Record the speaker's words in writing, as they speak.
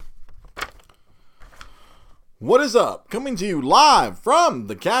What is up? Coming to you live from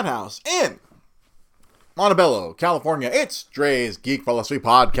the Cat House in Montebello, California. It's Dre's Geek Philosophy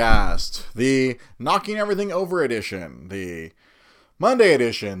Podcast, the Knocking Everything Over edition, the Monday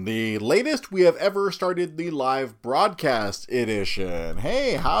edition, the latest we have ever started the live broadcast edition.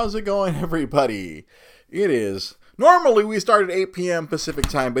 Hey, how's it going, everybody? It is, normally we start at 8 p.m. Pacific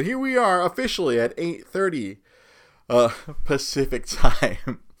time, but here we are officially at 8:30 Pacific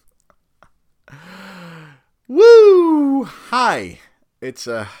time. Woo! Hi! It's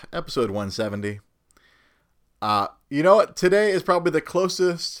episode 170. You know what? Today is probably the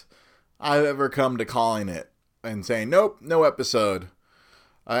closest I've ever come to calling it and saying, nope, no episode.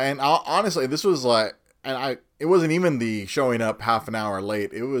 Honestly, this was like, it wasn't even the showing up half an hour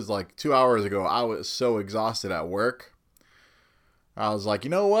late. It was like 2 hours ago. I was so exhausted at work. I was like, you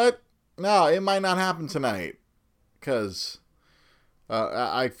know what? No, it might not happen tonight. Because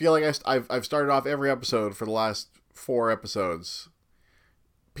I feel like I've started off every episode for the last 4 episodes.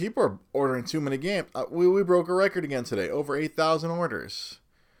 People are ordering too many games. We broke a record again today. Over 8,000 orders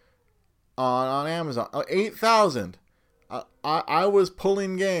on Amazon. 8,000. I was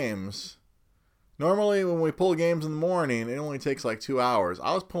pulling games. Normally when we pull games in the morning, it only takes like 2 hours.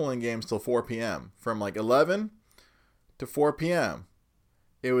 I was pulling games till 4 p.m. From like 11 to 4 p.m.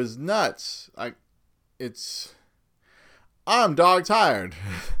 It was nuts. I'm dog tired.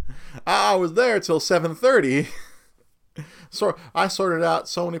 I was there till 7:30. So I sorted out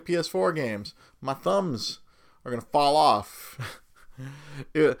so many PS4 games. My thumbs are going to fall off.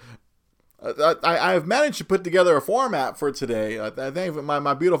 I have managed to put together a format for today. I think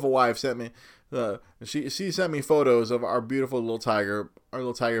my beautiful wife sent me, she sent me photos of our beautiful little tiger, our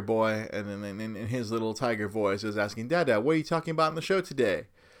little tiger boy, and in his little tiger voice is asking, Dad, what are you talking about in the show today?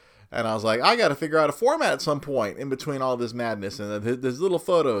 And I was like, I got to figure out a format at some point in between all this madness. And his little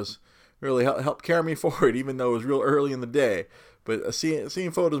photos really helped carry me forward, even though it was real early in the day. But seeing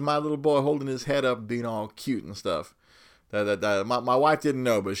photos of my little boy holding his head up, being all cute and stuff. My wife didn't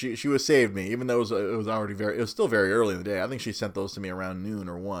know, but she was saved me, even though it was still very early in the day. I think she sent those to me around noon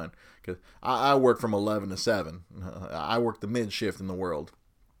or 1. Because I work from 11 to 7. I work the mid shift in the world.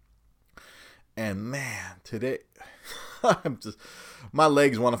 And man, today... my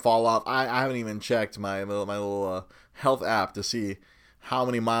legs want to fall off. I haven't even checked my little health app to see how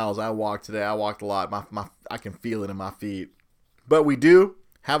many miles I walked today. I walked a lot. I can feel it in my feet. But we do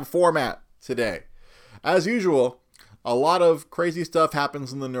have a format today. As usual, a lot of crazy stuff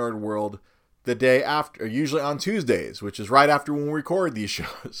happens in the nerd world the day after, usually on Tuesdays, which is right after when we record these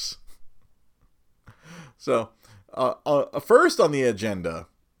shows. So, first on the agenda,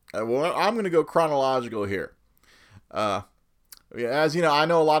 I'm going to go chronological here. As you know, I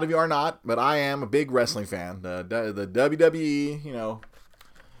know a lot of you are not, but I am a big wrestling fan. The WWE,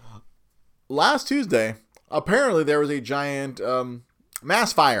 Last Tuesday, apparently there was a giant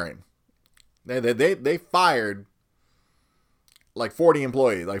mass firing. They fired like 40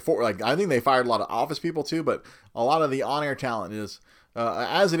 employees. I think they fired a lot of office people too, but a lot of the on-air talent is,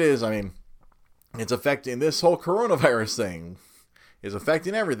 as it is, I mean, it's affecting this whole coronavirus thing is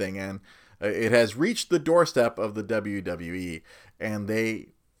affecting everything, and it has reached the doorstep of the WWE, and they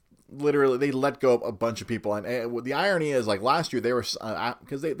let go of a bunch of people. And the irony is, like last year, they were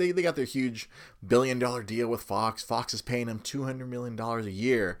because they got their huge $1 billion deal with Fox. Fox is paying them $200 million a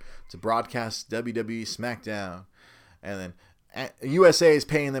year to broadcast WWE SmackDown, and then USA is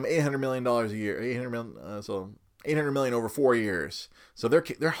paying them $800 million a year. $800 million over 4 years. So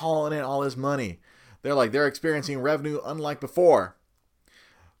they're hauling in all this money. They're experiencing revenue unlike before.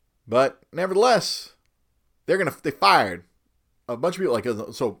 But nevertheless, they fired a bunch of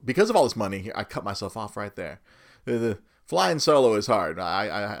people. So because of all this money, I cut myself off right there. The flying solo is hard.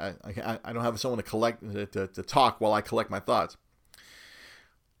 I don't have someone to talk while I collect my thoughts.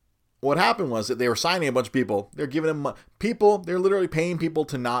 What happened was that they were signing a bunch of people. They're giving them people. They're literally paying people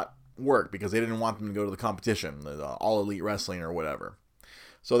to not work because they didn't want them to go to the competition, the All Elite Wrestling or whatever.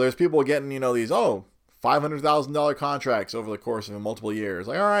 So there's people getting these $500,000 contracts over the course of multiple years.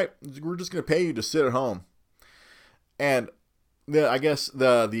 Like, all right, we're just going to pay you to sit at home. And I guess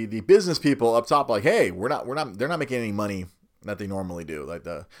the business people up top, like, hey, they're not making any money that they normally do. Like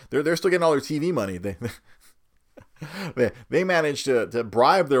they're still getting all their TV money. They managed to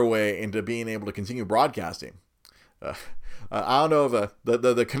bribe their way into being able to continue broadcasting. I don't know if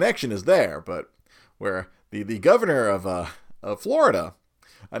the connection is there, but where the governor of Florida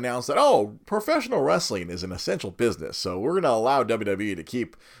announced that, professional wrestling is an essential business, so we're going to allow WWE to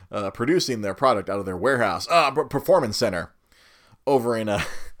keep producing their product out of their warehouse, performance center over in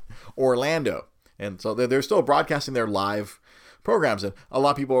Orlando. And so they're still broadcasting their live programs. And a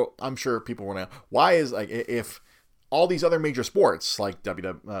lot of people, I'm sure people want to, why is like, if all these other major sports like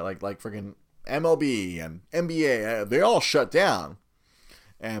like freaking MLB and NBA, they all shut down,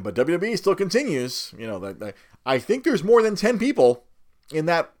 but WWE still continues. I think there's more than 10 people in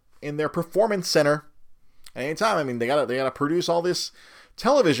their performance center at any time. I mean, they gotta produce all this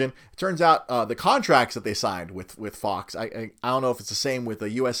television. It turns out the contracts that they signed with Fox, I don't know if it's the same with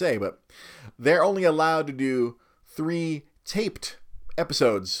the USA, but they're only allowed to do 3 taped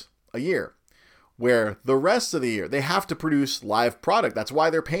episodes a year, where the rest of the year they have to produce live product. That's why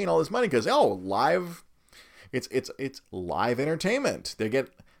they're paying all this money, because live, it's live entertainment. They get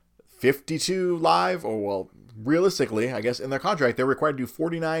 52 live, or well, realistically, I guess in their contract they're required to do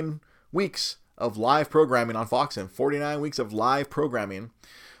 49 weeks of live programming on Fox and 49 weeks of live programming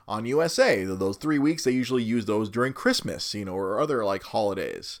on USA. Those 3 weeks, they usually use those during Christmas, or other like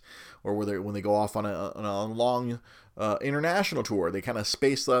holidays, or when they go off on a long international tour. They kind of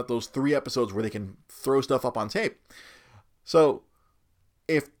space out those 3 episodes where they can throw stuff up on tape. So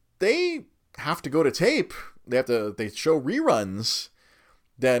if they have to go to tape, they show reruns,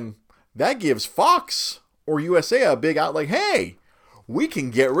 then that gives Fox or USA a big out, like, hey, we can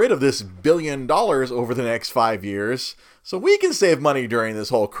get rid of this $1 billion over the next 5 years, so we can save money during this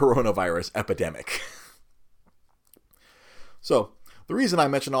whole coronavirus epidemic. So the reason I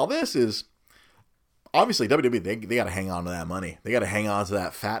mention all this is, obviously WWE, they got to hang on to that money. They got to hang on to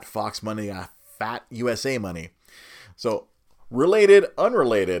that fat Fox money, fat USA money. So related,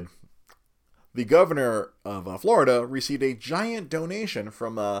 unrelated, the governor of Florida received a giant donation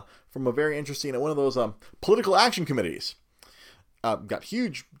from a very interesting, one of those political action committees. Got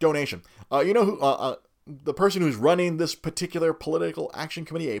huge donation. Who the person who's running this particular political action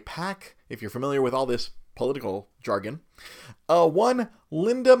committee, a PAC, if you're familiar with all this political jargon, one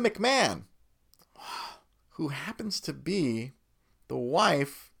Linda McMahon, who happens to be the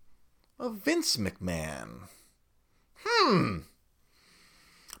wife of Vince McMahon.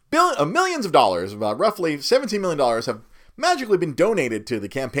 Millions of dollars, about roughly $17 million, have magically been donated to the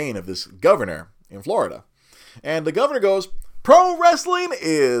campaign of this governor in Florida. And the governor goes, pro wrestling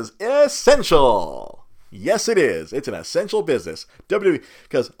is essential. Yes, it is. It's an essential business. WWE,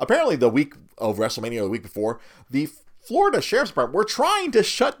 because apparently the week of WrestleMania, the week before, the Florida Sheriff's Department were trying to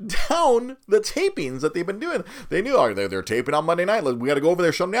shut down the tapings that they've been doing. They knew they're taping on Monday night. We got to go over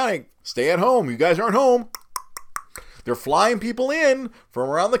there, shut them down. Hey, stay at home. You guys aren't home. They're flying people in from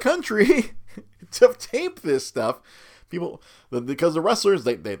around the country to tape this stuff. People, because the wrestlers,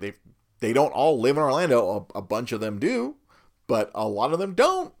 they don't all live in Orlando. A bunch of them do, but a lot of them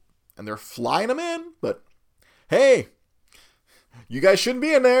don't, and they're flying them in. But hey, you guys shouldn't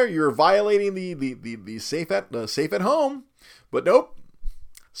be in there. You're violating the safe at home. But nope.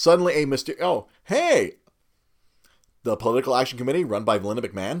 Suddenly hey, the Political Action Committee run by Linda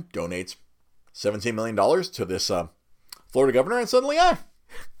McMahon donates $17 million to this Florida governor, and suddenly,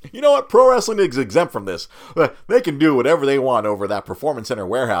 you know what? Pro wrestling is exempt from this. They can do whatever they want over that Performance Center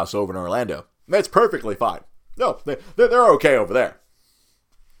warehouse over in Orlando. That's perfectly fine. No, they're okay over there.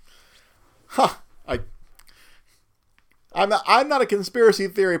 I'm not a conspiracy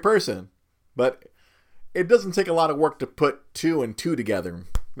theory person, but it doesn't take a lot of work to put 2 and 2 together and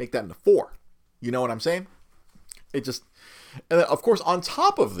make that into 4. You know what I'm saying? And then, of course, on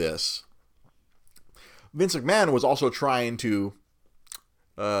top of this, Vince McMahon was also trying to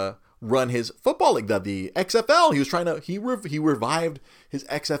run his football league, the XFL. He was he revived his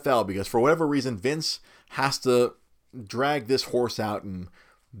XFL because for whatever reason, Vince has to drag this horse out and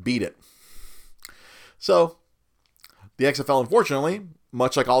beat it. So the XFL, unfortunately,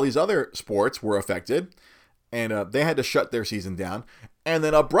 much like all these other sports, were affected, and they had to shut their season down. And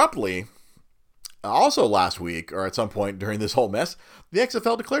then abruptly, also last week, or at some point during this whole mess, the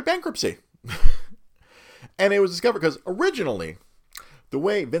XFL declared bankruptcy. And it was discovered because originally, the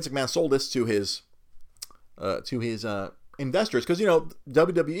way Vince McMahon sold this to his investors, because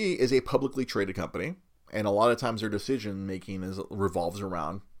WWE is a publicly traded company, and a lot of times their decision making revolves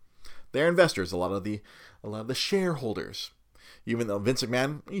around their investors, a lot of the shareholders. Even though Vince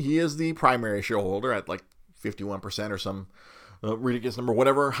McMahon, he is the primary shareholder at like 51% or some ridiculous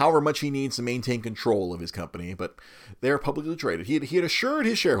number, however much he needs to maintain control of his company, but they're publicly traded. He had assured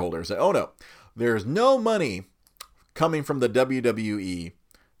his shareholders that, oh no, there's no money coming from the WWE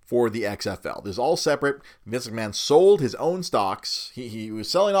for the XFL. This is all separate. Vince McMahon sold his own stocks. He was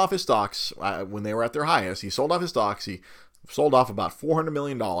selling off his stocks when they were at their highest. He sold off his stocks. He sold off about $400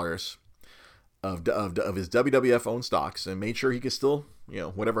 million of his WWF owned stocks and made sure he could still,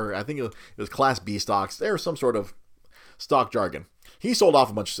 whatever, I think it was Class B stocks. There was some sort of stock jargon. He sold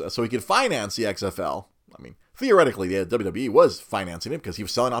off a bunch so he could finance the XFL I mean, theoretically, the WWE was financing it because he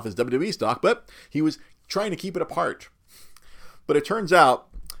was selling off his WWE stock, but he was trying to keep it apart. But it turns out,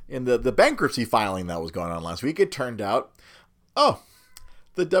 in the bankruptcy filing that was going on last week, it turned out,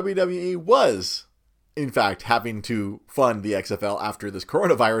 the WWE was, in fact, having to fund the XFL after this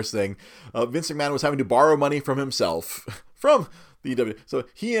coronavirus thing. Vince McMahon was having to borrow money from himself, from the WWE. So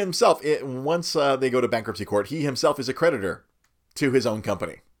he himself, once they go to bankruptcy court, he himself is a creditor to his own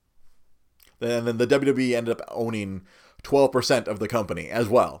company. And then the WWE ended up owning 12% of the company as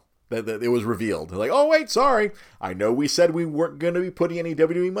well. It was revealed. They're like, oh, wait, sorry. I know we said we weren't going to be putting any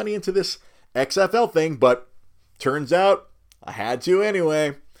WWE money into this XFL thing, but turns out I had to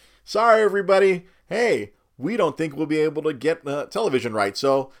anyway. Sorry, everybody. Hey, we don't think we'll be able to get television rights.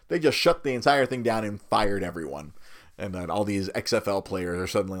 So they just shut the entire thing down and fired everyone. And then all these XFL players are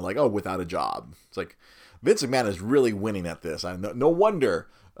suddenly like, without a job. It's like, Vince McMahon is really winning at this. No wonder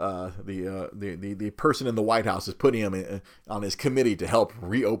the person in the White House is putting him on his committee to help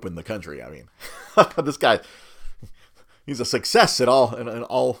reopen the country. I mean, this guy, he's a success in all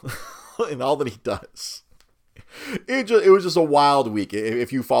that he does. It was just a wild week.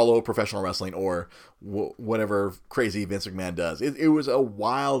 If you follow professional wrestling or whatever crazy Vince McMahon does, it was a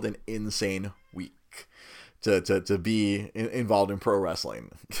wild and insane week to be involved in pro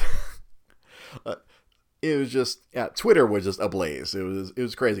wrestling. It was just, Twitter was just ablaze. It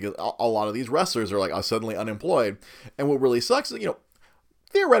was crazy because a lot of these wrestlers are like suddenly unemployed. And what really sucks is,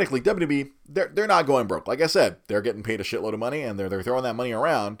 theoretically, WWE, they're not going broke. Like I said, they're getting paid a shitload of money and they're throwing that money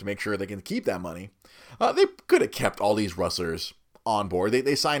around to make sure they can keep that money. They could have kept all these wrestlers on board.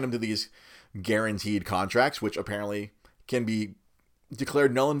 They signed them to these guaranteed contracts, which apparently can be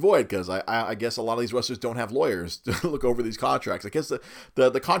declared null and void because I guess a lot of these wrestlers don't have lawyers to look over these contracts. I guess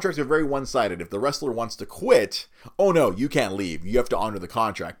the contracts are very one-sided. If the wrestler wants to quit, oh no, you can't leave. You have to honor the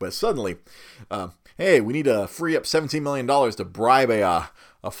contract. But suddenly, hey, we need to free up $17 million to bribe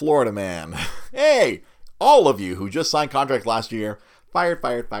a Florida man. Hey, all of you who just signed contracts last year, fired.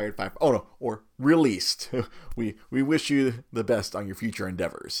 Oh no, or released. We wish you the best on your future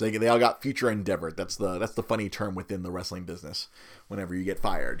endeavors. They all got future endeavored. That's the funny term within the wrestling business. Whenever you get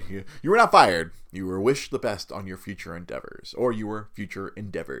fired, you were not fired. You were wished the best on your future endeavors, or you were future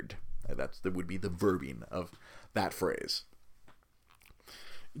endeavored. That would be the verbing of that phrase.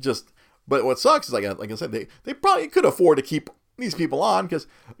 But what sucks is like I said, they probably could afford to keep these people on because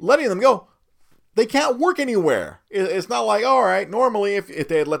letting them go, they can't work anywhere. It's not like, all right, normally if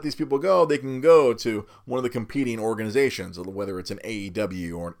they had let these people go, they can go to one of the competing organizations, whether it's an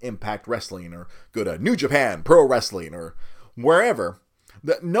AEW or an Impact Wrestling, or go to New Japan Pro Wrestling or wherever.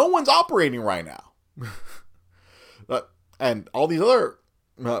 No one's operating right now. And all these other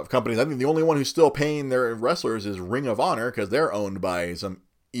companies, I think the only one who's still paying their wrestlers is Ring of Honor because they're owned by some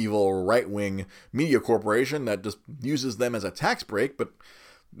evil right-wing media corporation that just uses them as a tax break. But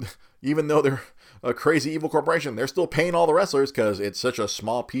even though they're a crazy evil corporation, they're still paying all the wrestlers because it's such a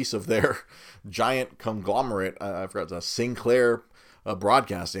small piece of their giant conglomerate. I forgot, it's Sinclair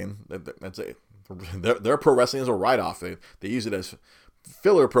Broadcasting. Their pro wrestling is a write-off. They use it as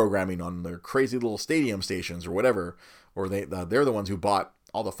filler programming on their crazy little stadium stations or whatever. Or they're the ones who bought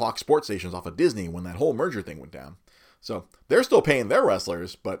all the Fox Sports stations off of Disney when that whole merger thing went down. So they're still paying their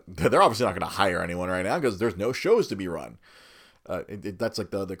wrestlers, but they're obviously not going to hire anyone right now because there's no shows to be run. That's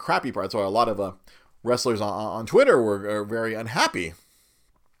like the crappy part. So a lot of wrestlers on Twitter were very unhappy.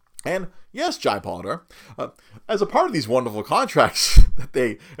 And yes, Jai Polidor, as a part of these wonderful contracts that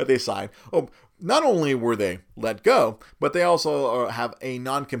they signed, not only were they let go, but they also have a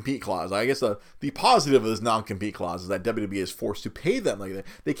non-compete clause. I guess the positive of this non-compete clause is that WWE is forced to pay them. Like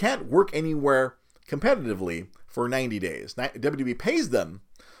they can't work anywhere competitively for 90 days. WWE pays them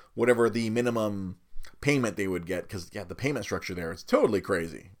whatever the minimum payment they would get because the payment structure there is totally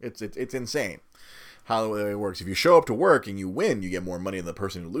crazy. It's insane how it works. If you show up to work and you win, you get more money than the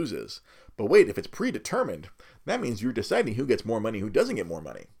person who loses. But wait, if it's predetermined, that means you're deciding who gets more money, who doesn't get more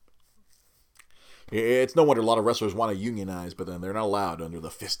money. It's no wonder a lot of wrestlers want to unionize, but then they're not allowed under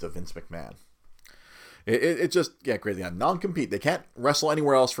the fist of Vince McMahon. It's just crazy. Non-compete. They can't wrestle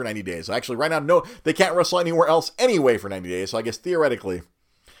anywhere else for 90 days. Actually, right now, no, they can't wrestle anywhere else anyway for 90 days. So I guess theoretically,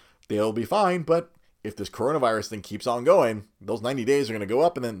 they'll be fine. But if this coronavirus thing keeps on going, those 90 days are going to go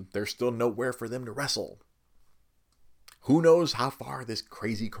up, and then there's still nowhere for them to wrestle. Who knows how far this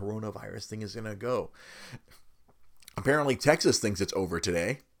crazy coronavirus thing is going to go? Apparently, Texas thinks it's over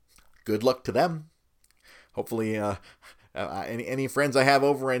today. Good luck to them. Hopefully, any friends I have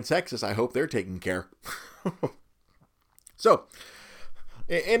over in Texas, I hope they're taking care. So,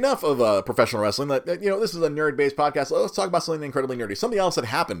 enough of professional wrestling. This is a nerd-based podcast. Let's talk about something incredibly nerdy. Something else that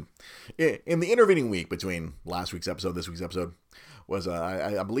happened in the intervening week between last week's episode, this week's episode, was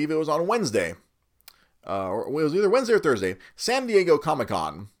I believe it was on Wednesday, or it was either Wednesday or Thursday. San Diego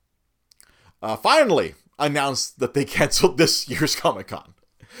Comic-Con finally announced that they canceled this year's Comic-Con,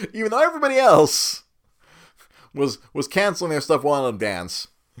 even though everybody else was canceling their stuff well in advance.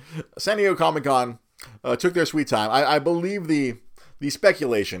 San Diego Comic-Con took their sweet time. I believe the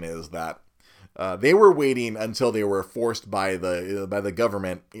speculation is that they were waiting until they were forced by the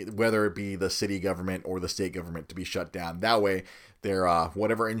government, whether it be the city government or the state government, to be shut down. That way, their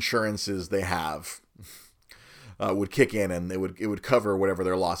whatever insurances they have would kick in, and it would cover whatever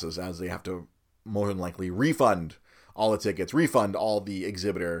their losses, as they have to more than likely refund all the tickets, refund all the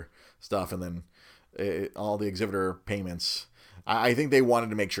exhibitor stuff, and then all the exhibitor payments. I think they wanted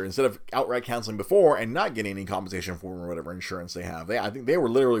to make sure, instead of outright canceling before and not getting any compensation for whatever insurance they have, I think they were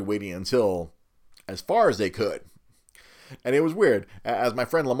literally waiting until as far as they could. And it was weird, as my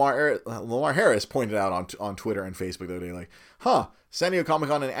friend Lamar Harris pointed out on Twitter and Facebook the other day, San Diego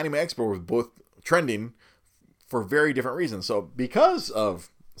Comic-Con and Anime Expo were both trending for very different reasons. So because of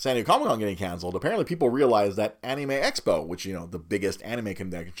San Diego Comic-Con getting canceled, apparently people realized that Anime Expo, which, the biggest anime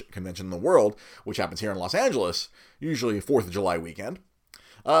convention in the world, which happens here in Los Angeles, usually 4th of July weekend,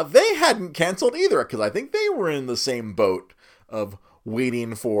 they hadn't canceled either, because I think they were in the same boat of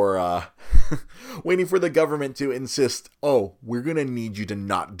waiting for the government to insist, we're going to need you to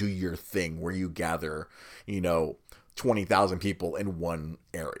not do your thing where you gather, 20,000 people in one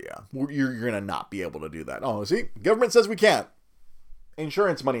area. You're going to not be able to do that. Oh, see, government says we can't.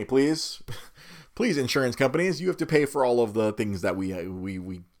 Insurance money, please. Please, insurance companies, you have to pay for all of the things that we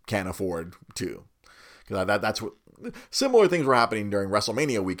can't afford to. Because that's what similar things were happening during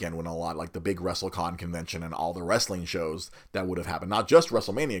WrestleMania weekend, when a lot, like the big WrestleCon convention and all the wrestling shows that would have happened. Not just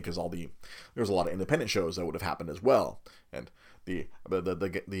WrestleMania, because there's a lot of independent shows that would have happened as well. And the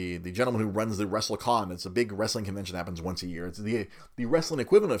gentleman who runs the WrestleCon, it's a big wrestling convention that happens once a year. It's the wrestling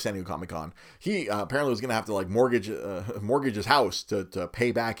equivalent of San Diego Comic-Con. He apparently was going to have to mortgage his house to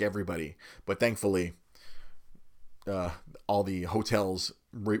pay back everybody, but thankfully all the hotels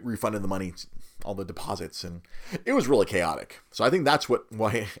refunded the money, all the deposits, and it was really chaotic. So I think that's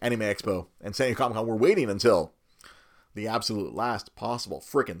why Anime Expo and San Diego Comic-Con were waiting until the absolute last possible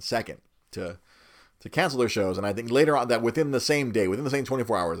frickin' second to cancel their shows. And I think later on, that within the same day, within the same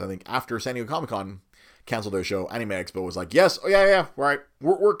 24 hours, I think after San Diego Comic-Con canceled their show, Anime Expo was like, yes, right,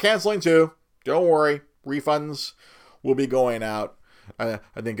 we're canceling too. Don't worry, refunds will be going out. I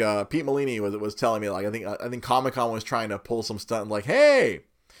think Pete Molini was telling me, I think Comic-Con was trying to pull some stunt, like, hey,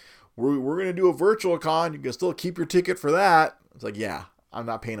 we're gonna do a virtual con. You can still keep your ticket for that. It's like, yeah, I'm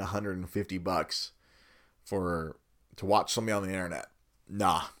not paying $150 to watch somebody on the internet.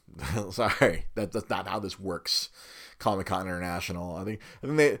 Nah, sorry, that's not how this works. Comic-Con International. I think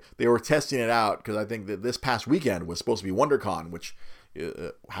they were testing it out, because I think that this past weekend was supposed to be WonderCon, which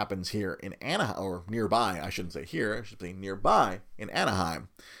happens here in Anaheim, or nearby. I shouldn't say here. I should say nearby in Anaheim.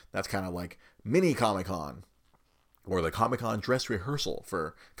 That's kind of like mini Comic-Con, or the Comic-Con dress rehearsal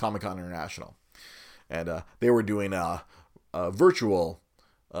for Comic-Con International. And they were doing a virtual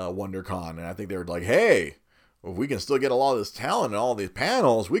WonderCon, and I think they were like, hey, if we can still get a lot of this talent and all these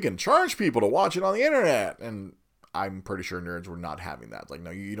panels, we can charge people to watch it on the internet. And I'm pretty sure nerds were not having that. It's like, no,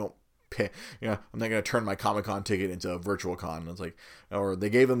 you don't pay. I'm not going to turn my Comic-Con ticket into a virtual con. And it's like, or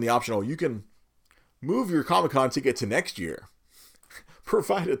they gave them the option, you can move your Comic-Con ticket to next year,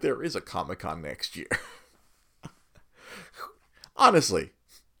 provided there is a Comic-Con next year. Honestly,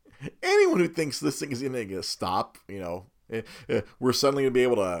 anyone who thinks this thing is going to stop, we're suddenly going to be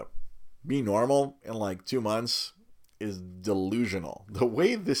able to be normal in like 2 months, is delusional. The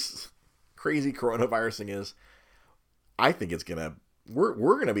way this crazy coronavirus thing is, I think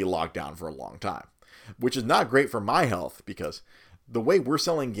we're gonna be locked down for a long time, which is not great for my health, because the way we're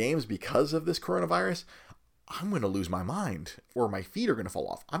selling games because of this coronavirus, I'm going to lose my mind, or my feet are going to fall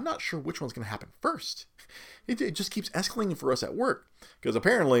off. I'm not sure which one's going to happen first. It just keeps escalating for us at work, because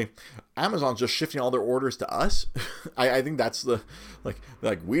apparently Amazon's just shifting all their orders to us. I think that's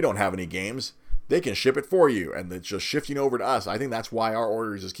like we don't have any games. They can ship it for you, and it's just shifting over to us. I think that's why our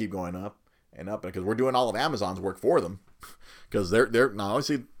orders just keep going up and up, because we're doing all of Amazon's work for them, because they're now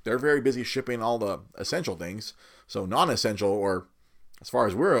obviously they're very busy shipping all the essential things. So non-essential, or as far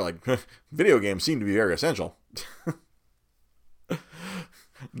as we're like, video games seem to be very essential.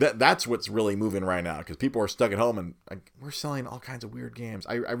 That's what's really moving right now, because people are stuck at home and we're selling all kinds of weird games.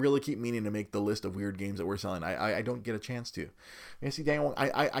 I really keep meaning to make the list of weird games that we're selling. I don't get a chance to. And see, Daniel,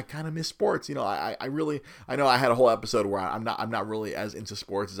 I kind of miss sports. You know, I know I had a whole episode where I'm not really as into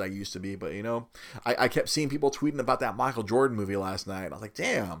sports as I used to be, but you know, I kept seeing people tweeting about that Michael Jordan movie last night. I was like,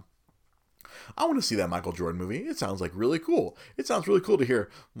 damn. I want to see that Michael Jordan movie. It sounds like really cool. It sounds really cool to hear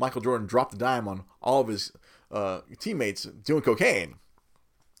Michael Jordan drop the dime on all of his teammates doing cocaine.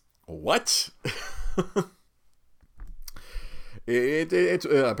 What? It's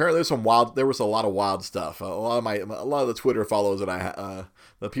apparently there was a lot of wild stuff. A lot of the Twitter follows that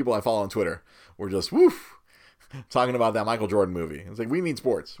the people I follow on Twitter were just talking about that Michael Jordan movie. It's like, we need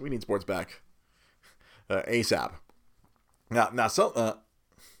sports. We need sports back ASAP. Now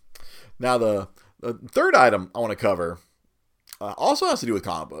the third item I want to cover also has to do with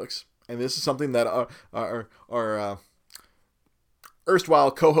comic books, and this is something that our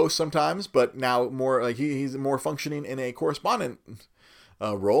erstwhile co-host sometimes, but now more like he's more functioning in a correspondent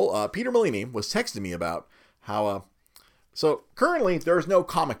role. Peter Malini was texting me about how so currently there's no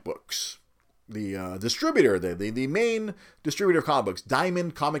comic books. The distributor, the main distributor of comic books,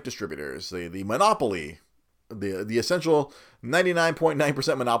 Diamond Comic Distributors, the monopoly, the essential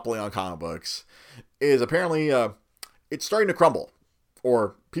 99.9% monopoly on comic books, is apparently it's starting to crumble,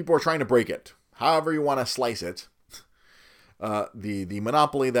 or people are trying to break it. However you want to slice it. The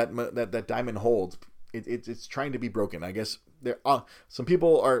monopoly that Diamond holds, it's trying to be broken. I guess there some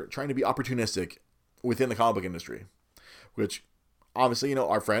people are trying to be opportunistic within the comic book industry, which obviously, you know,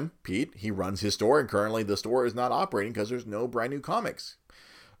 our friend Pete, he runs his store, and currently the store is not operating because there's no brand new comics.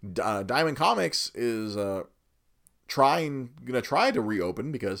 Diamond Comics is gonna try to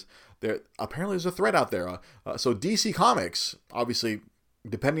reopen because apparently there's a threat out there. So DC Comics, obviously,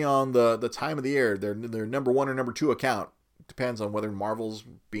 depending on the time of the year, their number 1 or number 2 account. Depends on whether Marvel's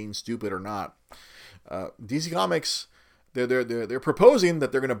being stupid or not. DC Comics, they're proposing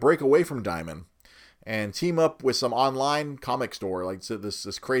that they're going to break away from Diamond and team up with some online comic store, like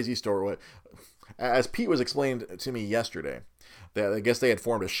this crazy store. As Pete was explained to me yesterday, that I guess they had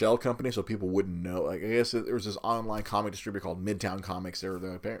formed a shell company so people wouldn't know. Like, I guess there was this online comic distributor called Midtown Comics.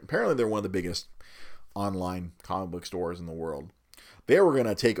 Apparently they're one of the biggest online comic book stores in the world. They were going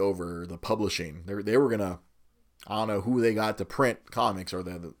to take over the publishing. They were going to, I don't know who they got to print comics, or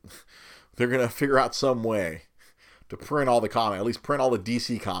they're going to figure out some way to print all the comics, at least print all the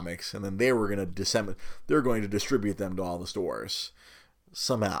DC comics, and then they were going to they're going to distribute them to all the stores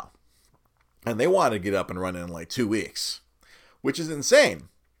somehow. And they wanted to get up and running in like 2 weeks, which is insane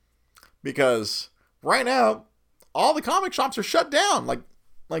because right now all the comic shops are shut down.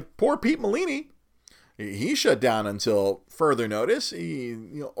 Like poor Pete Malini, he shut down until further notice.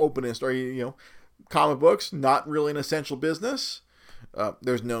 Opened his store, comic books, not really an essential business.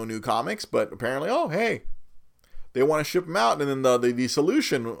 There's no new comics, but apparently, hey, they want to ship them out. And then the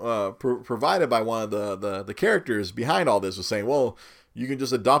solution provided by one of the characters behind all this was saying, well, you can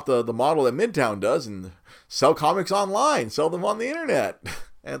just adopt the model that Midtown does and sell comics online, sell them on the internet.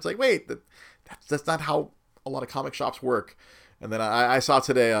 And it's like, wait, that's not how a lot of comic shops work. And then I saw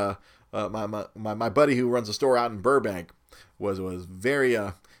today my buddy who runs a store out in Burbank was very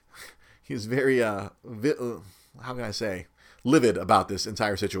he was very how can I say, livid about this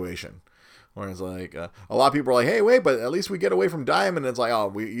entire situation. Where it's like a lot of people are like, hey, wait, but at least we get away from Diamond. And it's like,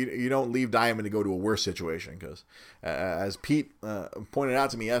 you don't leave Diamond to go to a worse situation, because as Pete pointed out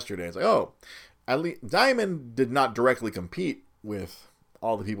to me yesterday, it's like, at least Diamond did not directly compete with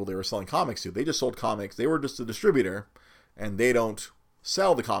all the people they were selling comics to. They just sold comics. They were just a distributor, and they don't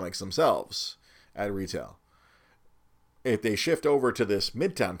sell the comics themselves at retail. If they shift over to this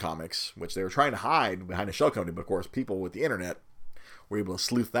Midtown Comics, which they were trying to hide behind a shell company, but of course people with the internet were able to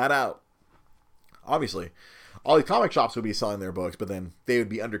sleuth that out. Obviously, all the comic shops would be selling their books, but then they would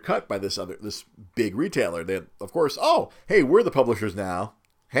be undercut by this big retailer. They, of course, hey, we're the publishers now.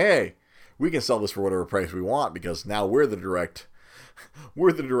 Hey, we can sell this for whatever price we want because now we're the direct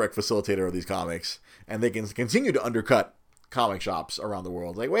facilitator of these comics, and they can continue to undercut comic shops around the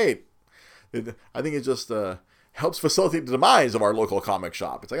world. Like, wait, I think it just helps facilitate the demise of our local comic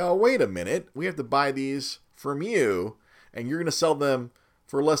shop. It's like, wait a minute, we have to buy these from you, and you're going to sell them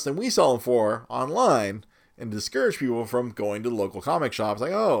for less than we sell them for online, and discourage people from going to the local comic shops.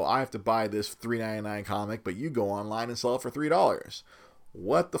 Like, I have to buy this $3.99 comic, but you go online and sell it for $3.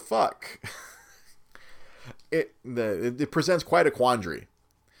 What the fuck? It presents quite a quandary.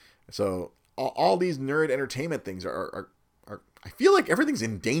 So all these nerd entertainment things are I feel like everything's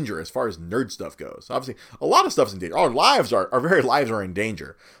in danger as far as nerd stuff goes. Obviously, a lot of stuff's in danger. Our very lives are in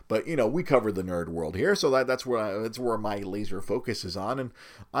danger. But we cover the nerd world here, so that's where my laser focus is on, and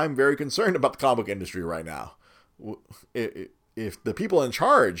I'm very concerned about the comic book industry right now. If the people in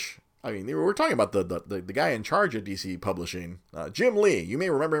charge, we're talking about the guy in charge of DC Publishing, Jim Lee. You may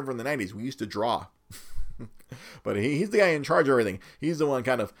remember him from the '90s. We used to draw, but he's the guy in charge of everything. He's the one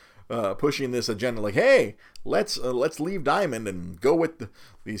kind of pushing this agenda, like, hey, let's leave Diamond and go with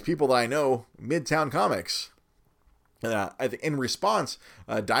these people that I know, Midtown Comics. And I think in response,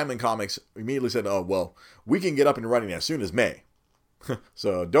 Diamond Comics immediately said, oh, well, we can get up and running as soon as May.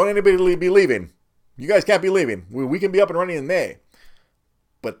 So don't anybody be leaving. You guys can't be leaving. We can be up and running in May.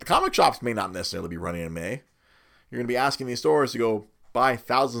 But the comic shops may not necessarily be running in May. You're going to be asking these stores to go buy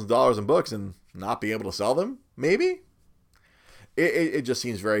thousands of dollars in books and not be able to sell them, maybe? It just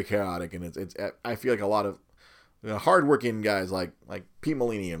seems very chaotic, and it's I feel like a lot of hardworking guys like Pete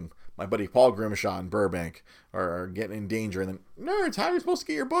Millennium, my buddy Paul Grimshaw in Burbank are getting in danger. And then, nerds, how are you supposed to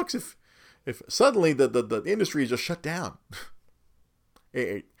get your books if suddenly the industry is just shut down?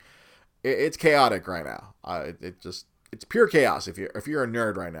 It's chaotic right now. It's pure chaos if you're a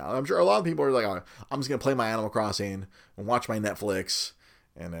nerd right now. I'm sure a lot of people are like, oh, I'm just gonna play my Animal Crossing and watch my Netflix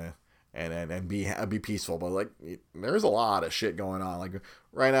and be peaceful. But like, there's a lot of shit going on. Like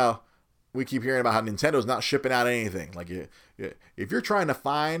right now, we keep hearing about how Nintendo's not shipping out anything. Like if you're trying to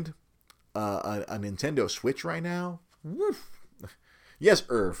find a Nintendo Switch right now, woof. Yes,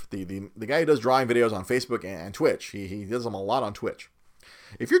 Irv, the guy who does drawing videos on Facebook and Twitch, he does them a lot on Twitch.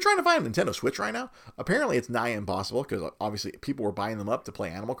 If you're trying to find a Nintendo Switch right now, apparently it's nigh impossible because obviously people were buying them up to play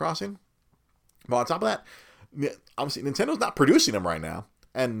Animal Crossing. But on top of that, obviously Nintendo's not producing them right now,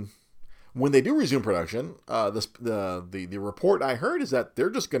 and when they do resume production, the report I heard is that they're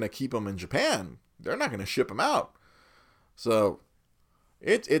just going to keep them in Japan. They're not going to ship them out. So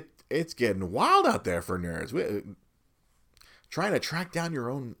it's getting wild out there for nerds. Trying to track down your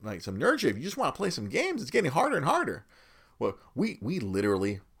own, like, some nerd shit. If you just want to play some games, it's getting harder and harder. Well, we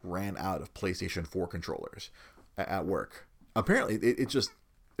literally ran out of PlayStation 4 controllers at work. Apparently,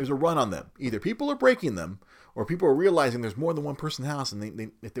 there's a run on them. Either people are breaking them, or people are realizing there's more than one person in the house,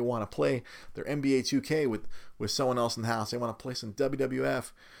 and if they want to play their NBA 2K with someone else in the house, they want to play some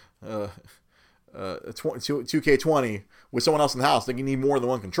WWF 2K20 with someone else in the house, then you need more than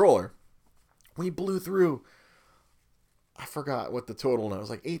one controller. We blew through, I forgot what the total was. It was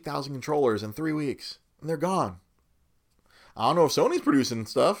like 8,000 controllers in 3 weeks, and they're gone. I don't know if Sony's producing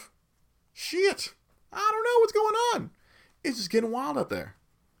stuff. Shit. I don't know what's going on. It's just getting wild out there.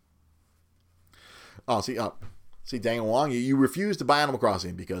 Oh, see, Daniel Wong, you refuse to buy Animal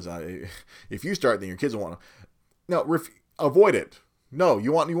Crossing because if you start, then your kids will want to. No, avoid it. No,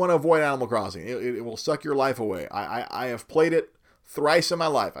 you want to avoid Animal Crossing. It will suck your life away. I have played it thrice in my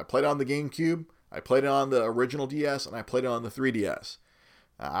life. I played it on the GameCube, I played it on the original DS, and I played it on the 3DS.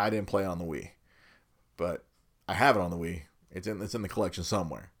 I didn't play it on the Wii, but I have it on the Wii. It's in the collection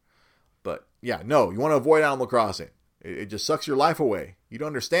somewhere. But yeah, no, you want to avoid Animal Crossing. It just sucks your life away. You don't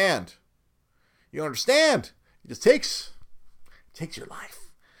understand. You don't understand. It just takes your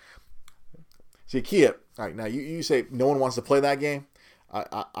life. See, Kia, all right, now you say no one wants to play that game.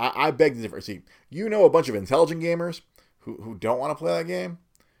 I beg to differ. See, you know a bunch of intelligent gamers who don't want to play that game.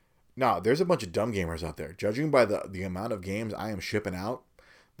 No, there's a bunch of dumb gamers out there. Judging by the amount of games I am shipping out,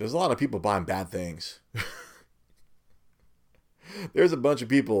 there's a lot of people buying bad things. There's a bunch of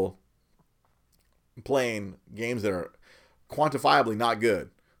people playing games that are quantifiably not good.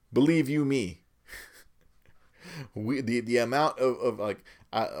 Believe you me. The amount of like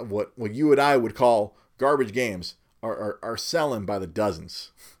what you and I would call garbage games are selling by the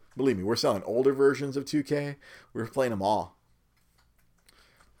dozens. Believe me, we're selling older versions of 2K. We're playing them all.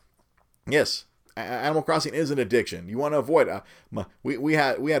 Yes, Animal Crossing is an addiction. You want to avoid it. We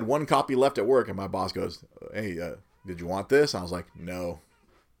had one copy left at work, and my boss goes, "Hey, did you want this?" I was like, "No,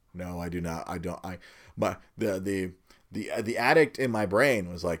 I do not. I don't. But the addict in my brain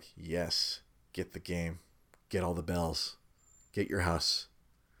was like, yes, get the game, get all the bells, get your house,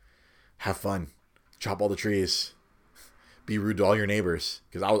 have fun, chop all the trees, be rude to all your neighbors."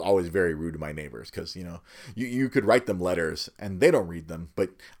 Because I was always very rude to my neighbors. Because you could write them letters and they don't read them,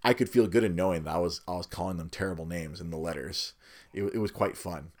 but I could feel good in knowing that I was calling them terrible names in the letters. It was quite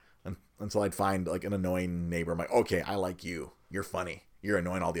fun. Until I'd find like an annoying neighbor. I'm like, okay, I like you. You're funny. You're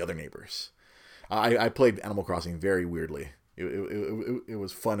annoying all the other neighbors. I played Animal Crossing very weirdly. It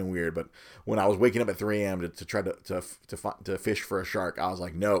was fun and weird. But when I was waking up at 3 a.m. to try to fish for a shark, I was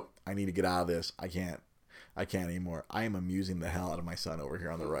like, nope, I need to get out of this. I can't anymore. I am amusing the hell out of my son over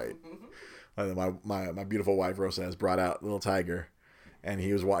here on the right. My beautiful wife Rosa has brought out little Tiger, and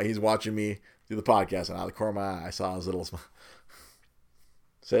he's watching me do the podcast, and out of the corner of my eye, I saw his little smile.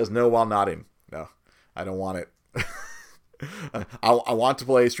 Says no while nodding. No, I don't want it. I want to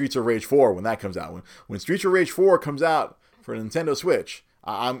play Streets of Rage 4 when that comes out. When Streets of Rage 4 comes out for Nintendo Switch,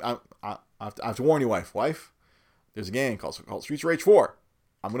 I have to warn you, wife. There's a game called Streets of Rage 4.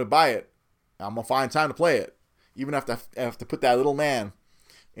 I'm gonna buy it. I'm gonna find time to play it, even if I have to put that little man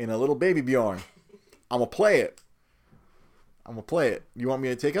in a little baby Bjorn. I'm gonna play it. You want me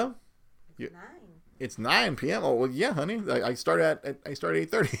to take him? 9. It's 9 p.m. Oh well, yeah, honey. I start at 8:30. Are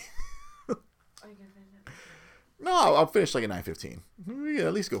you gonna finish it? No, I'll finish like at 9:15. We can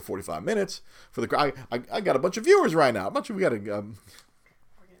at least go 45 minutes for the. I got a bunch of viewers right now. We got a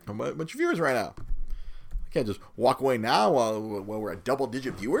bunch of viewers right now. I can't just walk away now while we're at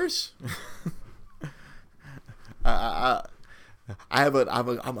double-digit viewers. I have an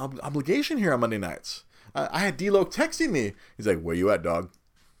obligation here on Monday nights. I had D-Lo texting me. He's like, "Where you at, dog?"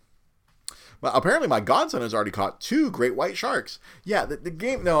 Well, apparently my godson has already caught 2 great white sharks. Yeah, the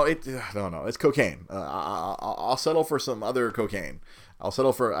game. No, it's cocaine. I'll settle for some other cocaine. I'll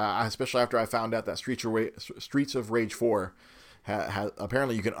settle for, especially after I found out that Streets of Rage 4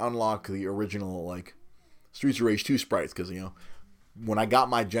 apparently you can unlock the original like Streets of Rage 2 sprites, because when I got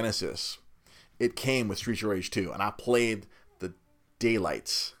my Genesis, it came with Streets of Rage 2, and I played the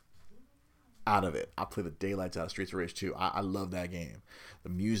daylights out of it. I played the daylights out of Streets of Rage 2. I love that game. The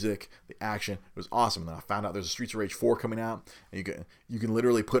music, the action, it was awesome. And then I found out there's a Streets of Rage 4 coming out, and you can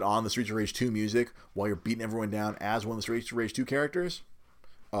literally put on the Streets of Rage 2 music while you're beating everyone down as one of the Streets of Rage 2 characters.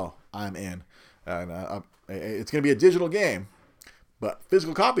 Oh, I'm in. And it's going to be a digital game, but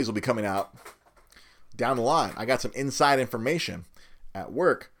physical copies will be coming out down the line. I got some inside information at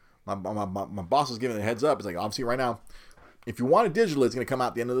work. My boss is giving a heads up. It's like, obviously right now, if you want it digital, it's going to come out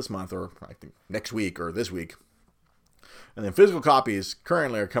at the end of this month, or I think next week or this week. And then physical copies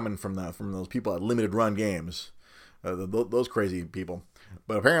currently are coming from those people at Limited Run Games, those crazy people.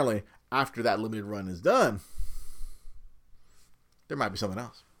 But apparently, after that limited run is done, there might be something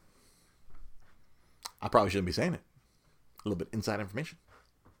else. I probably shouldn't be saying it. A little bit inside information.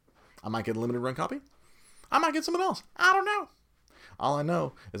 I might get a limited run copy. I might get something else. I don't know. All I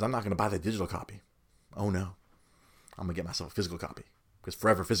know is I'm not going to buy the digital copy. Oh no. I'm going to get myself a physical copy. Because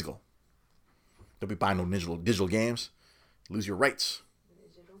forever physical. Don't be buying no digital games. Lose your rights.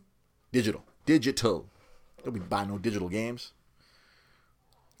 Digital. Don't be buying no digital games.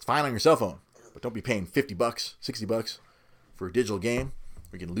 It's fine on your cell phone. But don't be paying $50, $60 for a digital game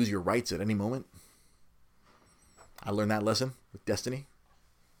where you can lose your rights at any moment. I learned that lesson with Destiny.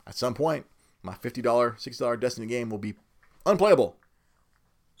 At some point, my $50, $60 Destiny game will be unplayable.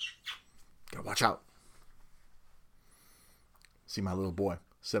 Gotta watch out. See my little boy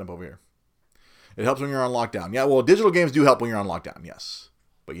set up over here. It helps when you're on lockdown. Yeah, well, digital games do help when you're on lockdown, yes.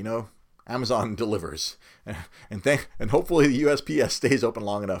 But Amazon delivers. And hopefully the USPS stays open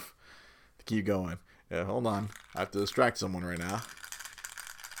long enough to keep going. Yeah, hold on. I have to distract someone right now.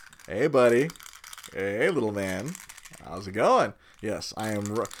 Hey, buddy. Hey, little man. How's it going? Yes, I am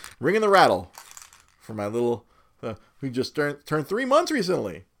ringing the rattle for my little, who just turned 3 months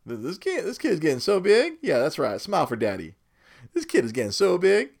recently. This kid's getting so big. Yeah, that's right. Smile for daddy. This kid is getting so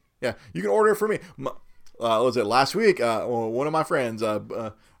big. Yeah, you can order it for me. What was it, last week? One of my friends,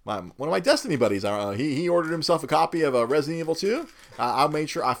 one of my Destiny buddies, he ordered himself a copy of Resident Evil 2. I made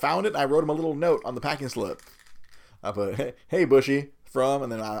sure I found it, and I wrote him a little note on the packing slip. I put, hey Bushy,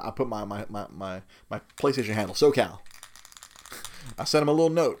 and then I put my PlayStation handle, SoCal. I sent him a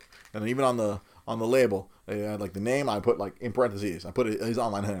little note, and even on the label, like the name, I put like in parentheses. I put his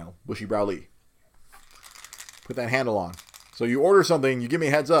online handle, Bushy Brow Lee. Put that handle on. So you order something, you give me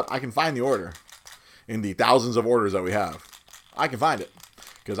a heads up, I can find the order in the thousands of orders that we have. I can find it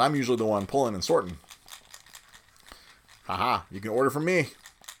because I'm usually the one pulling and sorting. Haha, you can order from me.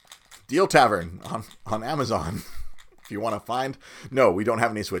 Deal Tavern on Amazon. If you want to find, no, we don't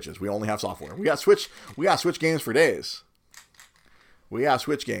have any Switches. We only have software. We got Switch games for days. We got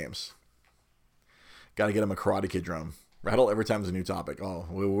Switch games. Got to get him a Karate Kid drum. Rattle every time there's a new topic. Oh,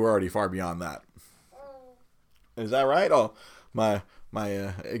 we're already far beyond that. Is that right? Oh, my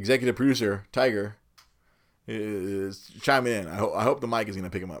executive producer Tiger is chiming in. I hope the mic is going to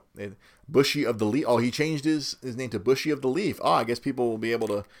pick him up. Bushy of the Leaf. Oh, he changed his name to Bushy of the Leaf. Oh, I guess people will be able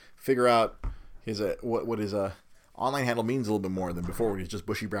to figure out his what his online handle means a little bit more than before. He's just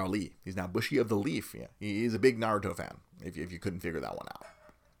Bushy Brow Lee. He's now Bushy of the Leaf. Yeah, he's a big Naruto fan. If you couldn't figure that one out.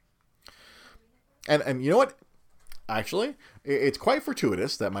 And you know what? Actually, it's quite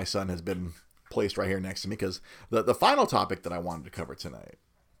fortuitous that my son has been placed right here next to me, because the final topic that I wanted to cover tonight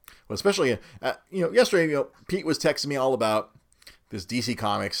But especially, yesterday, Pete was texting me all about this DC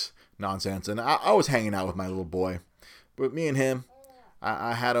Comics nonsense, and I was hanging out with my little boy. But me and him,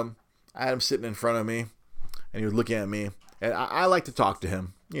 I had him sitting in front of me, and he was looking at me, and I like to talk to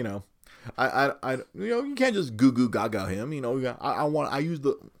him. You can't just goo goo gaga him. I use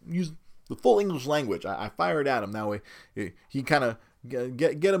the full English language. I fire it at him that way. He kind of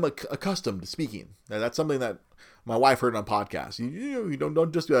get him accustomed to speaking. That's something that my wife heard on a podcast. You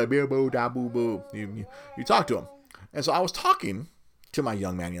don't just be like boo da boo boo. You talk to him. And so I was talking to my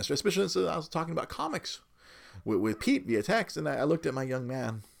young man yesterday, especially since I was talking about comics with Pete via text, and I looked at my young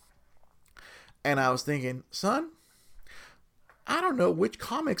man, and I was thinking, son, I don't know which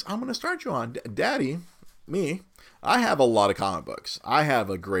comics I'm going to start you on. Daddy, me, I have a lot of comic books. I have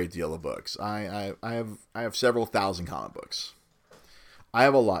a great deal of books. I have several thousand comic books. I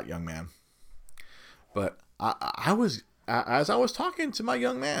have a lot, young man. But as I was talking to my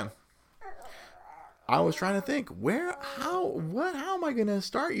young man, I was trying to think, how am I going to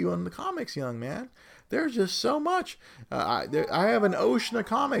start you on the comics, young man? There's just so much. I have an ocean of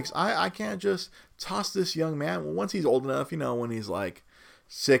comics. I can't just toss this young man. Well, once he's old enough, when he's like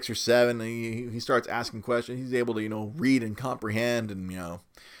 6 or 7, he starts asking questions. He's able to, read and comprehend, and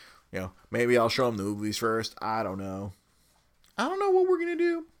maybe I'll show him the movies first. I don't know what we're gonna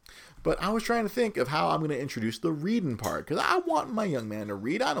do. But I was trying to think of how I'm going to introduce the reading part, because I want my young man to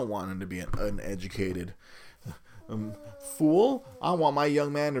read. I don't want him to be an uneducated fool. I want my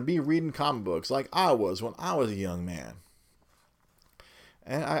young man to be reading comic books like I was when I was a young man.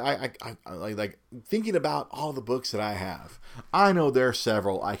 And I like thinking about all the books that I have. I know there are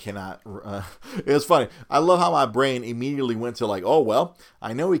several I cannot. It's funny. I love how my brain immediately went to like, oh, well,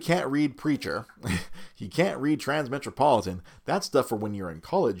 I know he can't read Preacher. He can't read Transmetropolitan. That's stuff for when you're in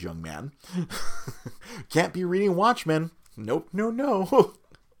college, young man. Can't be reading Watchmen. Nope, no.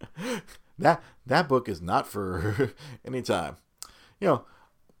 That book is not for any time.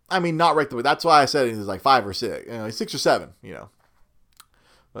 I mean, not right the way. That's why I said it is like 5 or 6. 6 or 7,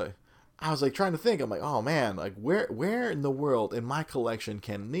 But I was like trying to think. I'm like, oh man, like where in the world in my collection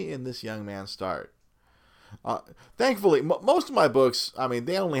can me and this young man start? Thankfully, most of my books, I mean,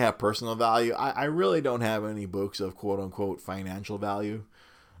 they only have personal value. I really don't have any books of quote unquote financial value.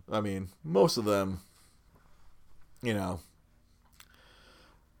 I mean, most of them,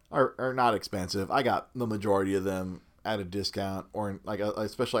 are not expensive. I got the majority of them at a discount, or like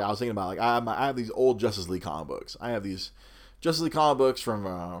especially I was thinking about like I have these old Justice League comic books. I have these Justice League comic books from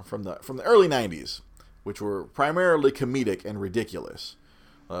the early 90s, which were primarily comedic and ridiculous.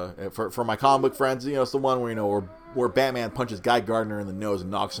 For my comic book friends, it's the one where Batman punches Guy Gardner in the nose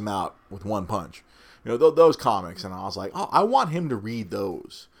and knocks him out with one punch. Those comics, and I was like, oh, I want him to read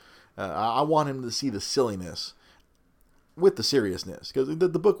those. I want him to see the silliness with the seriousness, because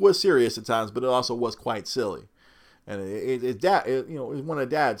the book was serious at times, but it also was quite silly, and it was one of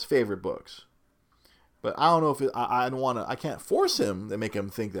Dad's favorite books. But I don't know if I can't force him and make him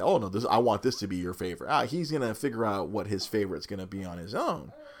think that, oh no, I want this to be your favorite. He's going to figure out what his favorite's going to be on his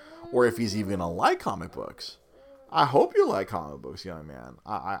own. Or if he's even going to like comic books. I hope you like comic books, young man.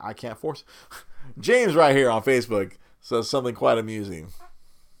 I can't force. James right here on Facebook says something quite amusing.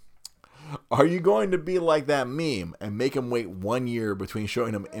 Are you going to be like that meme and make him wait 1 year between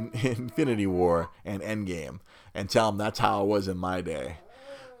showing him Infinity War and Endgame and tell him that's how it was in my day?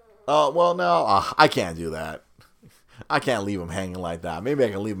 Well, no, I can't do that. I can't leave him hanging like that. Maybe I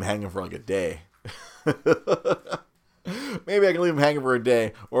can leave him hanging for like a day. Maybe I can leave him hanging for a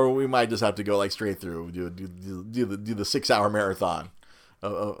day, or we might just have to go like straight through, do the 6-hour marathon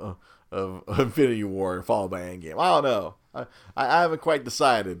of Infinity War followed by Endgame. I don't know. I haven't quite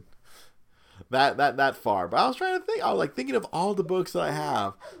decided that far, but I was trying to think. I was like thinking of all the books that I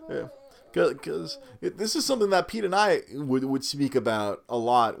have. Because this is something that Pete and I would speak about a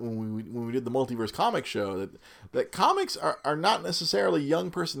lot when we did the Multiverse Comics show, that comics are not necessarily young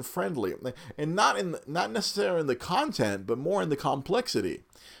person friendly, and not necessarily in the content, but more in the complexity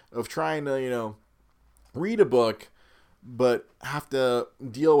of trying to read a book but have to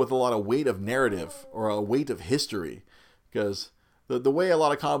deal with a lot of weight of narrative or a weight of history, because the way a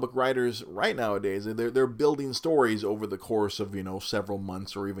lot of comic book writers write nowadays, they're building stories over the course of several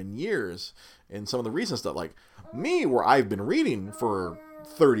months or even years. And some of the recent stuff, like me, where I've been reading for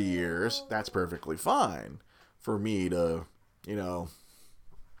 30 years, that's perfectly fine for me to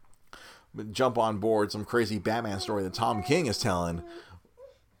jump on board some crazy Batman story that Tom King is telling.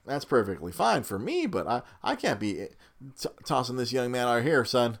 That's perfectly fine for me, but I can't be tossing this young man out here,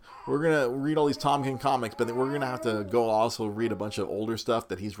 son. We're going to read all these Tom King comics, but then we're going to have to go also read a bunch of older stuff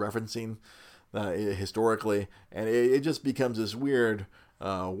that he's referencing historically, and it just becomes this weird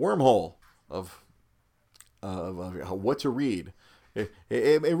wormhole of what to read.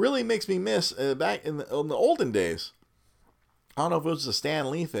 It really makes me miss back in the olden days. I don't know if it was a Stan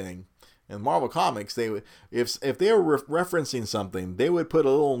Lee thing. In Marvel Comics, they would, if they were referencing something, they would put a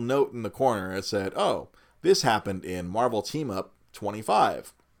little note in the corner that said, "Oh, this happened in Marvel Team Up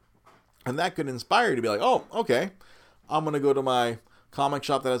 25," and that could inspire you to be like, "Oh, okay, I'm gonna go to my comic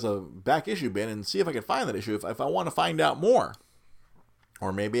shop that has a back issue bin and see if I can find that issue if I want to find out more."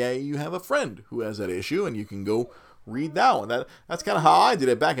 Or maybe you have a friend who has that issue and you can go read that one. That's kind of how I did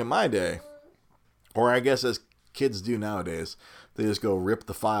it back in my day, or I guess as kids do nowadays. They just go rip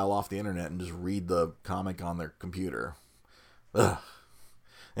the file off the internet and just read the comic on their computer. Ugh.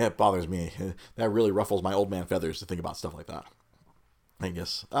 It bothers me. That really ruffles my old man feathers to think about stuff like that. I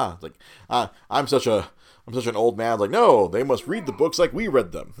guess. I'm such an old man. Like, no, they must read the books like we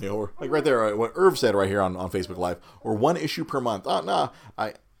read them. You know, or like right there, what Irv said right here on Facebook Live, or one issue per month. Oh no,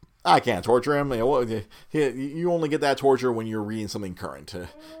 I can't torture him. You only get that torture when you're reading something current.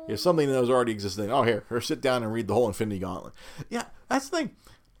 If something that was already existing, here, sit down and read the whole Infinity Gauntlet. Yeah, that's the thing.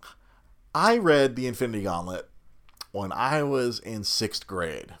 I read the Infinity Gauntlet when I was in 6th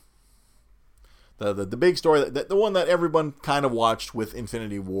grade. The big story, the one that everyone kind of watched with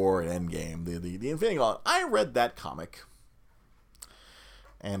Infinity War and Endgame, the Infinity Gauntlet. I read that comic,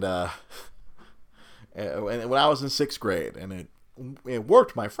 and when I was in 6th grade, and it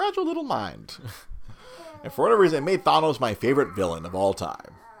worked my fragile little mind. And for whatever reason, it made Thanos my favorite villain of all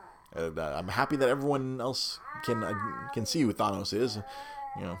time. And, I'm happy that everyone else can see who Thanos is.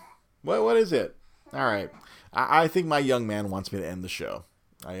 You know, what is it? All right, I think my young man wants me to end the show.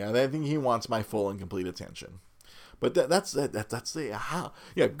 I think he wants my full and complete attention. But that's the how.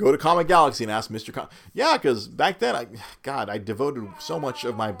 Yeah, go to Comic Galaxy and ask Mr. Yeah, because back then, I devoted so much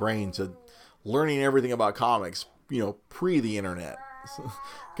of my brain to learning everything about comics. You know, pre the internet,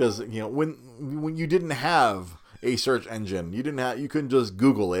 because you know when you didn't have a search engine, you couldn't just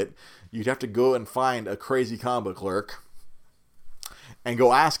Google it. You'd have to go and find a crazy comic book clerk and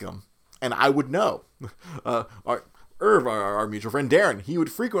go ask him, and I would know. Irv, our mutual friend Darren, he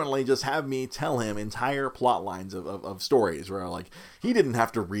would frequently just have me tell him entire plot lines of stories where like he didn't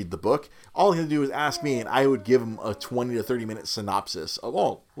have to read the book. All he had to do was ask me, and I would give him a 20 to 30 minute synopsis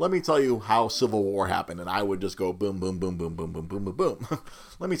of, let me tell you how Civil War happened, and I would just go boom, boom, boom, boom, boom, boom, boom, boom, boom.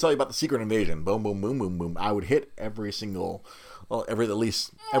 Let me tell you about the Secret Invasion, boom, boom, boom, boom, boom. I would hit every single, at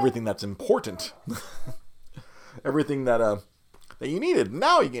least everything that's important, everything that you needed.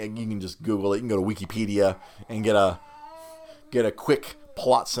 Now you can just Google it. You can go to Wikipedia and get a quick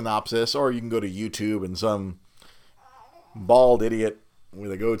plot synopsis, or you can go to YouTube and some bald idiot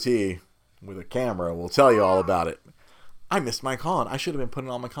with a goatee with a camera will tell you all about it. I missed my con. I should have been putting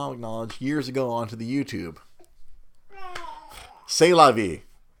all my comic knowledge years ago onto the YouTube. C'est la vie.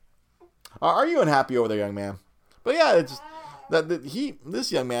 Are you unhappy over there, young man? But yeah, it's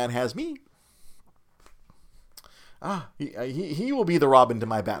this young man has me. He will be the Robin to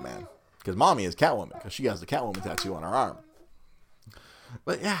my Batman, because mommy is Catwoman, because she has the Catwoman tattoo on her arm.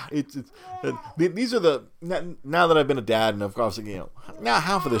 But yeah, these are now that I've been a dad, and of course, you know, now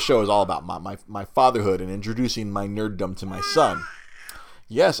half of the show is all about my fatherhood and introducing my nerddom to my son.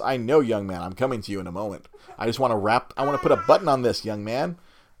 Yes, I know, young man. I'm coming to you in a moment. I just want to put a button on this, young man.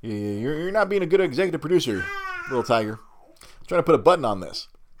 You're not being a good executive producer, little tiger. I'm trying to put a button on this.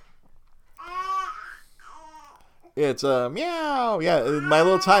 It's meow. Yeah, my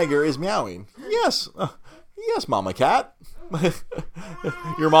little tiger is meowing. Yes, yes, Mama Cat.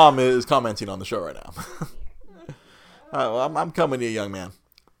 Your mom is commenting on the show right now. I'm coming to you, young man.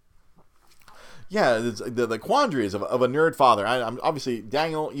 Yeah, the quandaries of a nerd father. I'm obviously,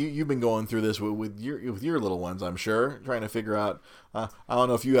 Daniel, you've been going through this with your little ones, I'm sure, trying to figure out. I don't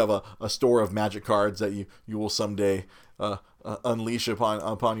know if you have a store of magic cards that you will someday unleash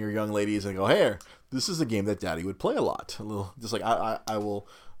upon your young ladies and go, hey, this is a game that Daddy would play a lot. A little, just like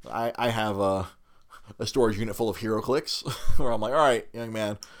I have a storage unit full of HeroClix where I'm like, all right, young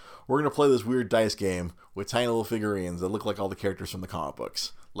man, we're going to play this weird dice game with tiny little figurines that look like all the characters from the comic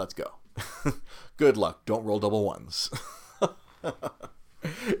books. Let's go. Good luck. Don't roll double ones.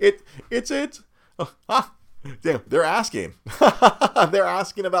 Damn, they're asking. They're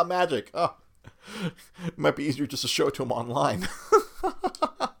asking about magic. Oh, it might be easier just to show it to them online.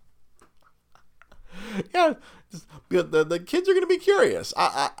 Yeah, the kids are going to be curious.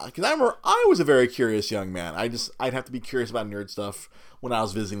 Because I remember I was a very curious young man. I'd have to be curious about nerd stuff when I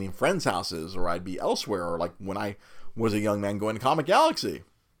was visiting friends' houses, or I'd be elsewhere, or like when I was a young man going to Comic Galaxy.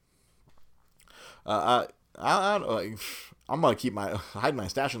 I I'm gonna hide my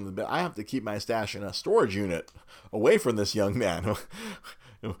stash in the bed. I have to keep my stash in a storage unit away from this young man.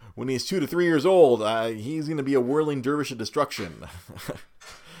 When he's 2 to 3 years old, he's gonna be a whirling dervish of destruction.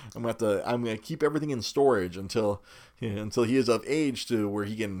 I'm gonna keep everything in storage until he is of age to where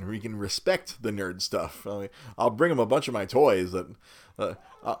he can respect the nerd stuff. I'll bring him a bunch of my toys that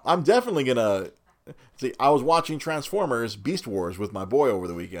I'm definitely gonna see. I was watching Transformers Beast Wars with my boy over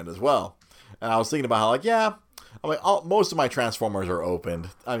the weekend as well, and I was thinking about how most of my Transformers are opened.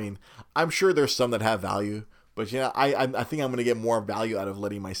 I mean, I'm sure there's some that have value, but I think I'm gonna get more value out of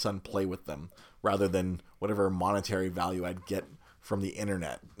letting my son play with them rather than whatever monetary value I'd get from the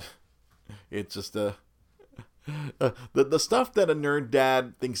internet. It's just the stuff that a nerd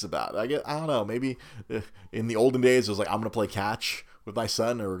dad thinks about. I don't know. Maybe in the olden days it was like, I'm gonna play catch with my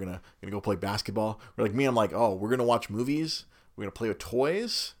son, or we're gonna go play basketball. Or like me, I'm like, oh, we're gonna watch movies. We're gonna play with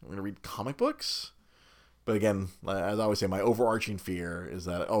toys. We're gonna read comic books. But again, as I always say, my overarching fear is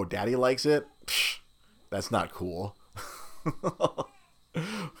that, oh, daddy likes it. Psh, that's not cool.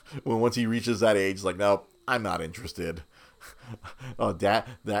 Once he reaches that age, like, no, I'm not interested. Oh,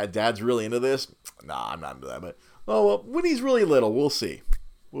 dad's really into this? Nah, I'm not into that. But well, when he's really little, we'll see.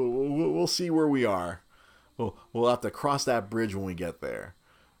 We'll see where we are. We'll have to cross that bridge when we get there.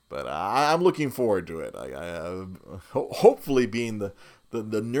 But I'm looking forward to it. Hopefully being the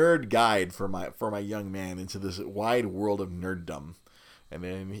nerd guide for my young man into this wide world of nerddom. And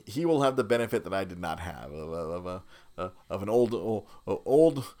then he will have the benefit that I did not have of an old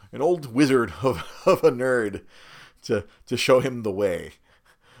wizard of a nerd to show him the way,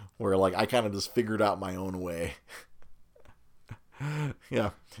 where like I kind of just figured out my own way. Yeah,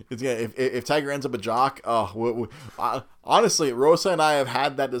 if Tiger ends up a jock, honestly, Rosa and I have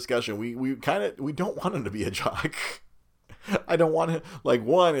had that discussion. We don't want him to be a jock. I don't want him, like,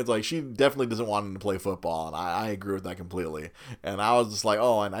 one, it's like she definitely doesn't want him to play football, and I agree with that completely. And I was just like,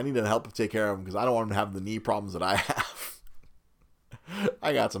 oh, and I need to help take care of him because I don't want him to have the knee problems that I have.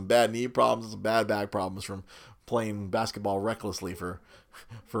 I got some bad knee problems, some bad back problems from playing basketball recklessly for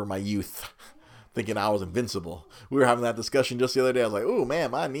my youth, thinking I was invincible. We were having that discussion just the other day. I was like, oh man,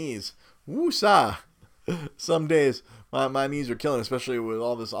 my knees, woo-sa. Some days my knees are killing, especially with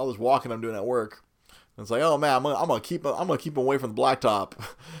all this walking I'm doing at work. And it's like, oh man, I'm gonna keep him away from the blacktop.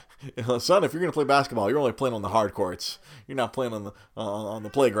 Son, if you're gonna play basketball, you're only playing on the hard courts. You're not playing on the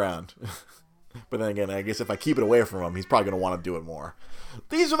playground. But then again, I guess if I keep it away from him, he's probably gonna want to do it more.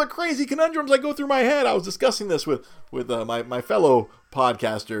 These are the crazy conundrums that go through my head. I was discussing this with my fellow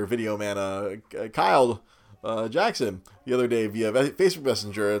podcaster, video man, Kyle Jackson, the other day via Facebook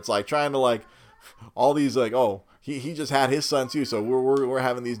Messenger. It's like trying to like all these like, oh, he just had his son too, so we're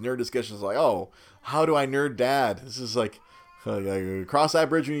having these nerd discussions like, oh, how do I nerd dad? This is like cross that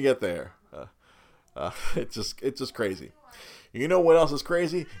bridge when you get there. It's just crazy. You know what else is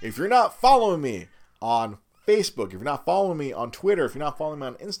crazy? If you're not following me on Facebook, if you're not following me on Twitter, if you're not following me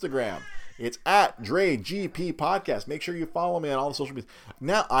on Instagram, it's at DreGP Podcast. Make sure you follow me on all the social media.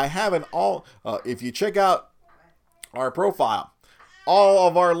 Now, I have if you check out our profile, all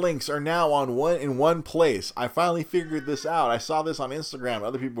of our links are now in one place. I finally figured this out. I saw this on Instagram.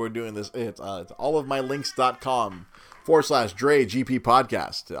 Other people were doing this. It's allofmylinks.com/DreGP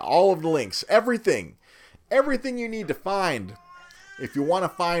Podcast. All of the links, everything you need to find. If you want to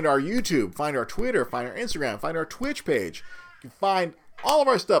find our YouTube, find our Twitter, find our Instagram, find our Twitch page, you can find all of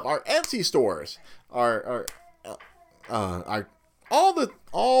our stuff, our Etsy stores, our all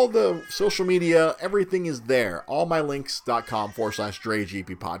the social media, everything is there.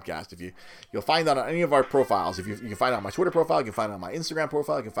 allmylinks.com/DreGP Podcast. You'll find that on any of our profiles. You can find it on my Twitter profile, you can find it on my Instagram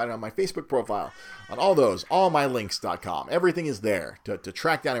profile, you can find it on my Facebook profile. On all those, allmylinks.com. Everything is there to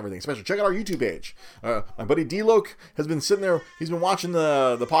track down everything. Especially check out our YouTube page. My buddy D-Loke has been sitting there. He's been watching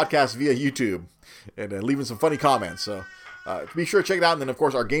the podcast via YouTube and leaving some funny comments. So be sure to check it out. And then, of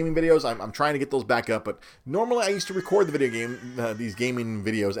course, our gaming videos. I'm trying to get those back up. But normally I used to record these gaming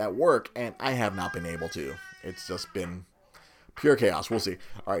videos at work, and I have not been able to. It's just been pure chaos. We'll see.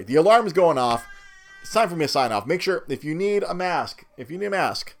 All right, the alarm is going off. It's time for me to sign off. Make sure, if you need a mask,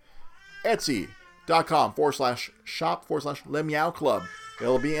 Etsy.com/shop/Le Club.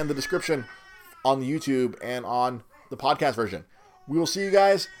 It'll be in the description on the YouTube and on the podcast version. We will see you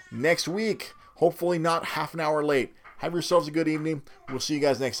guys next week. Hopefully not half an hour late. Have yourselves a good evening. We'll see you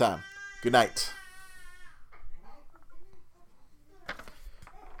guys next time. Good night.